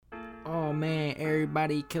Oh man,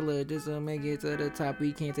 everybody killer just to make it to the top.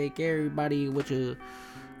 We can't take everybody with you.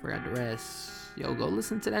 Forgot the rest. Yo, go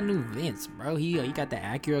listen to that new Vince, bro. He got the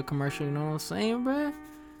Acura commercial, you know what I'm saying, bro?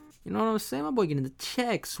 You know what I'm saying? My boy getting the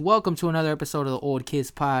checks. Welcome to another episode of the Old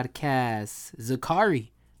Kids Podcast.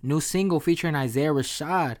 Zacari, new single featuring Isaiah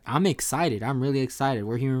Rashad. I'm excited. I'm really excited.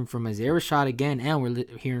 We're hearing from Isaiah Rashad again, and we're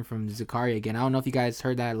hearing from Zacari again. I don't know if you guys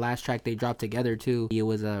heard that last track they dropped together, too. It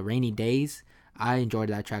was Rainy Days. I enjoyed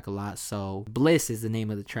that track a lot. So, Bliss is the name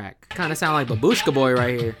of the track. Kind of sound like Babushka Boy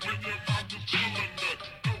right here.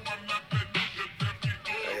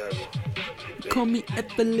 Call me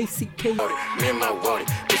F-L-A-C-K. Me and my Wally,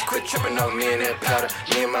 bitch quit tripping on me and that powder.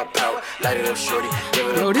 Me and my power, light it up shorty, give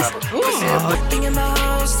it up proper. Thinking my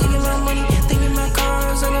house, thinking my money, thinking my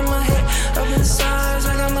cars, I got my head up in the sides,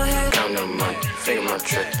 I got my head. Counting up money, fingering my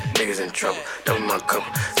trick, niggas in trouble, double my cup,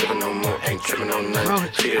 sipping no more, ain't tripping on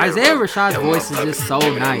nothing. Bro, Isaiah Rashad's voice is just so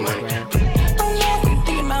nice, man.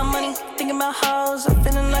 Thinking about money, thinking about hoes, I'm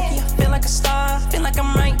feeling lucky, I feel like a star, feel like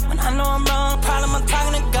I'm right when I know I'm wrong. Problem, I'm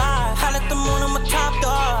talking to God. High at the moon, I'm a top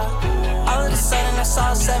dog. All of a sudden, I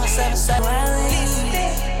saw 777.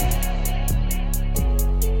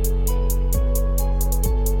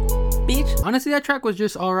 Bitch. Honestly, that track was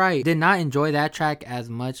just alright. Did not enjoy that track as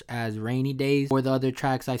much as Rainy Days or the other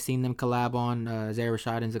tracks I've seen them collab on, Isaiah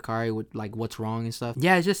Rashad and Zacari with like What's Wrong and stuff.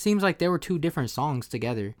 Yeah, it just seems like there were two different songs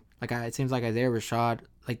together. Like it seems like Isaiah Rashad,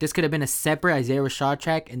 like this could have been a separate Isaiah Rashad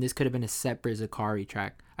track and this could have been a separate Zacari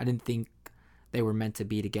track. I didn't think they were meant to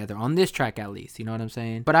be together on this track, at least, you know what I'm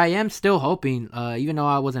saying? But I am still hoping, even though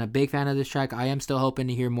I wasn't a big fan of this track, I am still hoping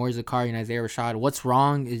to hear more Zacari and Isaiah Rashad. What's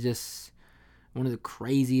Wrong is just one of the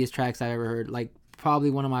craziest tracks I've ever heard. Like, probably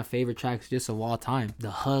one of my favorite tracks just of all time.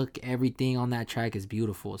 The hook, everything on that track is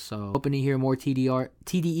beautiful. So hoping to hear more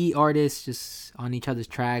TDE artists just on each other's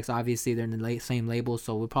tracks. Obviously they're in the same label,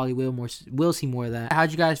 so we probably will see more of that.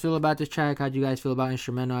 How'd you guys feel about this track? How'd you guys feel about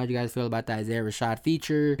instrumental? How'd you guys feel about the Isaiah Rashad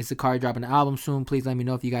feature? Is Zacari dropping the album soon? Please let me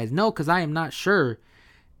know if you guys know, because I am not sure.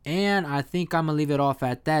 And I think I'm gonna leave it off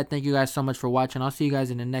at that. Thank you guys so much for watching. I'll see you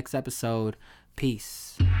guys in the next episode.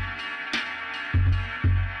 Peace.